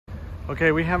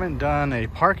Okay, we haven't done a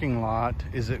parking lot,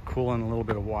 is it cool, in a little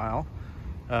bit of while.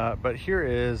 But here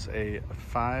is a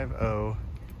 5.0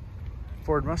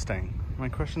 Ford Mustang. My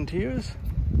question to you is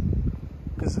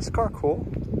this car cool?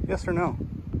 Yes or no?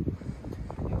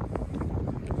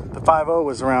 The 5.0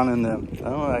 was around in the,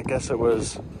 I guess it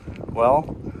was,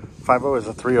 well, 5.0 is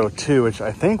a 302, which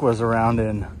I think was around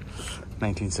in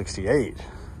 1968.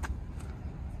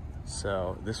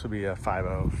 So this would be a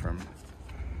 5.0 from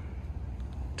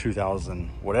 2000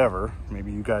 whatever.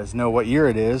 Maybe you guys know what year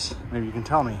it is. Maybe you can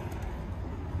tell me.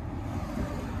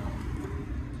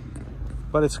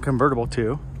 But it's a convertible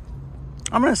too.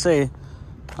 I'm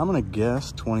gonna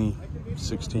guess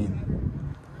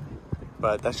 2016.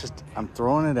 But that's just, I'm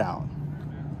throwing it out.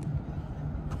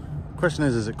 Question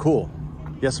is it cool?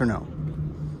 Yes or no?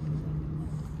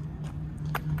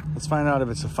 Let's find out if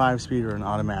it's a 5-speed or an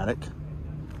automatic.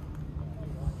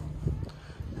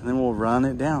 And then we'll run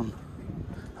it down.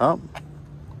 Oh,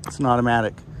 it's an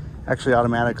automatic. Actually,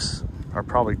 automatics are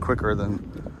probably quicker than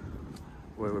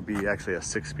what would be actually a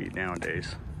 6-speed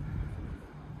nowadays.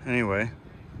 Anyway,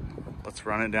 let's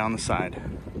run it down the side.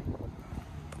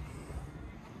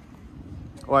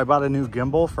 Oh, I bought a new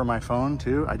gimbal for my phone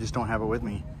too. I just don't have it with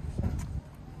me.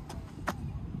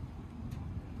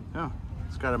 Oh,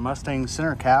 it's got a Mustang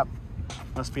center cap.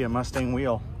 Must be a Mustang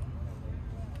wheel.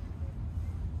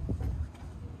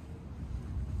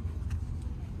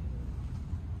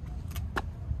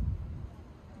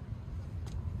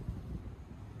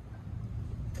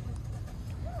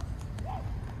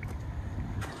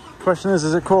 Question is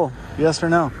it cool? Yes or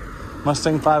no?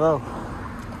 Mustang 5.0.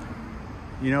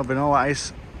 You know, Vanilla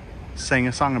Ice sang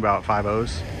a song about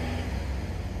 5.0s.